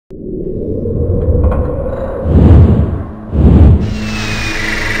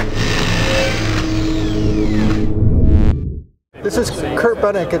This is Kurt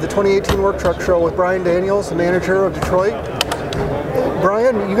Bennick at the 2018 Work Truck Show with Brian Daniels, the manager of Detroit.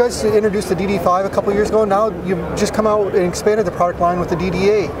 Brian, you guys introduced the DD5 a couple years ago. Now you've just come out and expanded the product line with the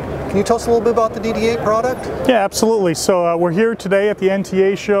DD8. Can you tell us a little bit about the DD8 product? Yeah, absolutely. So we're here today at the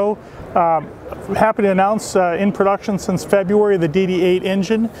NTA show. Happy to announce in production since February the DD8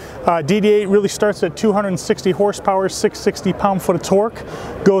 engine. DD8 really starts at 260 horsepower, 660 pound-foot of torque,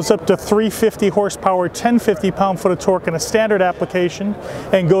 goes up to 350 horsepower, 1050 pound-foot of torque in a standard application,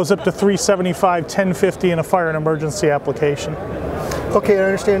 and goes up to 375, 1050 in a fire and emergency application. Okay, I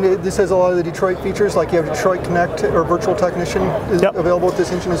understand this has a lot of the Detroit features, like you have Detroit Connect or Virtual Technician is available with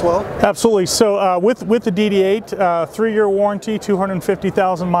this engine as well? Absolutely. So with the DD8, 3-year warranty,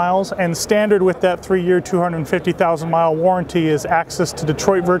 250,000 miles, and standard with that 3-year, 250,000 mile warranty is access to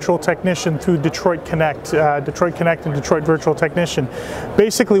Detroit Virtual Technician through Detroit Connect and Detroit Virtual Technician.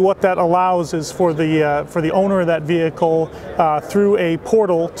 Basically what that allows is for the owner of that vehicle through a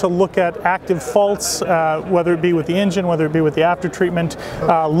portal to look at active faults, whether it be with the engine, whether it be with the after treatment,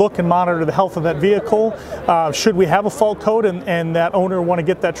 look and monitor the health of that vehicle. Should we have a fault code and that owner want to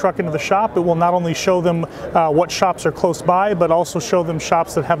get that truck into the shop, it will not only show them what shops are close by, but also show them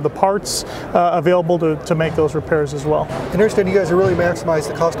shops that have the parts available to make those repairs as well. I understand you guys are really maximize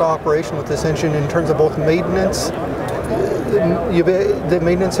the cost of operation with this engine in terms of both maintenance, the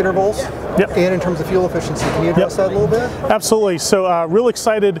maintenance intervals, and in terms of fuel efficiency. Can you address that a little bit? Absolutely. So real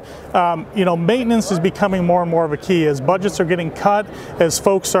excited. You know, maintenance is becoming more and more of a key as budgets are getting cut, as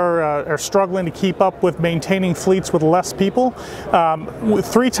folks are struggling to keep up with maintaining fleets with less people.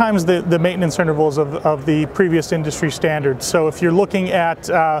 3 times the maintenance intervals of the previous industry standard. So if you're looking at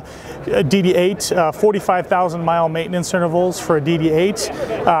DD8, 45,000 mile maintenance intervals for a DD8.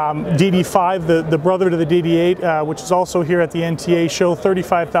 DD5, the brother to the DD8, which is also here at the NTA show,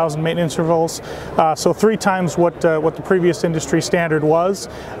 35,000 maintenance intervals. So 3 times what the previous industry standard was.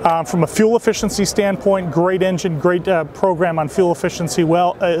 From a fuel efficiency standpoint, great engine, great program on fuel efficiency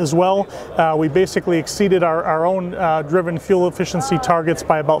as well. We basically exceeded our own driven fuel efficiency targets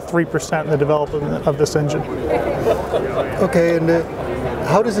by about 3% in the development of this engine. Okay, and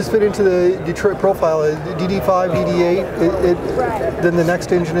how does this fit into the Detroit profile? DD5, DD8, then the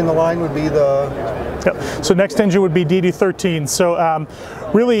next engine in the line would be the... Yep. So next engine would be DD13. So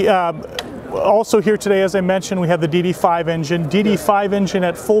really also here today, as I mentioned, we have the DD5 engine. DD5 engine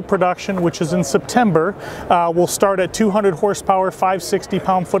at full production, which is in September, will start at 200 horsepower, 560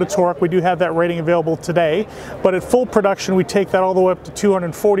 pound-foot of torque. We do have that rating available today. But at full production, we take that all the way up to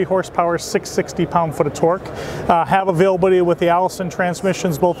 240 horsepower, 660 pound-foot of torque. Have availability with the Allison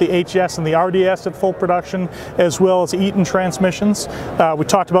transmissions, both the HS and the RDS at full production, as well as Eaton transmissions. We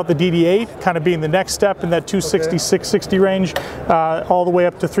talked about the DD8 kind of being the next step in that 260, 660 range, all the way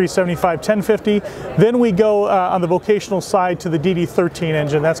up to 375, 1050. Then we go on the vocational side to the DD13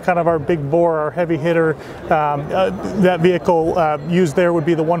 engine. That's kind of our big bore, our heavy hitter. That vehicle used there would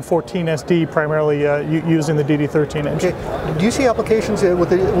be the 114 SD, primarily using the DD13 engine. Okay. Do you see applications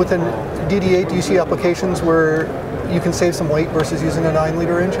within DD8? Do you see applications where you can save some weight versus using a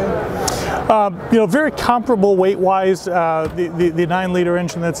 9-liter engine? You know, very comparable weight-wise. The 9-liter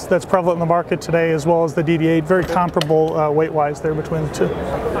engine that's prevalent in the market today, as well as the DD8, very comparable weight-wise there between the two.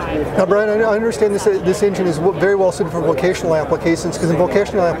 Now, Brian, I understand this engine is very well suited for vocational applications, because in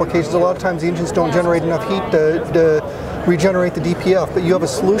vocational applications, a lot of times the engines don't generate enough heat to regenerate the DPF, but you have a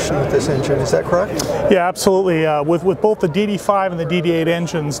solution with this engine, is that correct? Yeah, absolutely. With both the DD5 and the DD8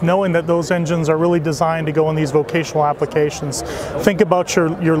 engines, knowing that those engines are really designed to go in these vocational applications. Think about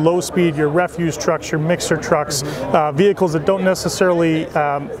your low speed, your refuse trucks, your mixer trucks, vehicles that don't necessarily,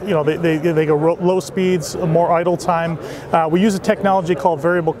 you know, they go low speeds, more idle time. We use a technology called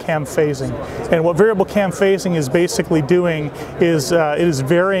variable cam phasing. And what variable cam phasing is basically doing is it is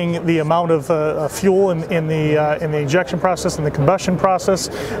varying the amount of fuel in the injection process and the combustion process,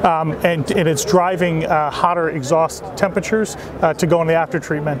 and it's driving hotter exhaust temperatures to go in the after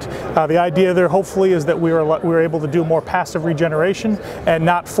treatment. The idea there hopefully is that we're able to do more passive regeneration and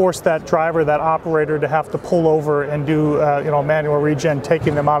not force that driver, that operator, to have to pull over and do you know, manual regen,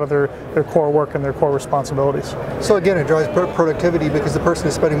 taking them out of their core work and their core responsibilities. So again, it drives productivity because the person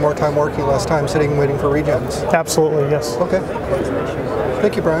is spending more time working, less time sitting and waiting for regens. Absolutely, yes. Okay.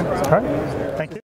 Thank you, Brian. All right.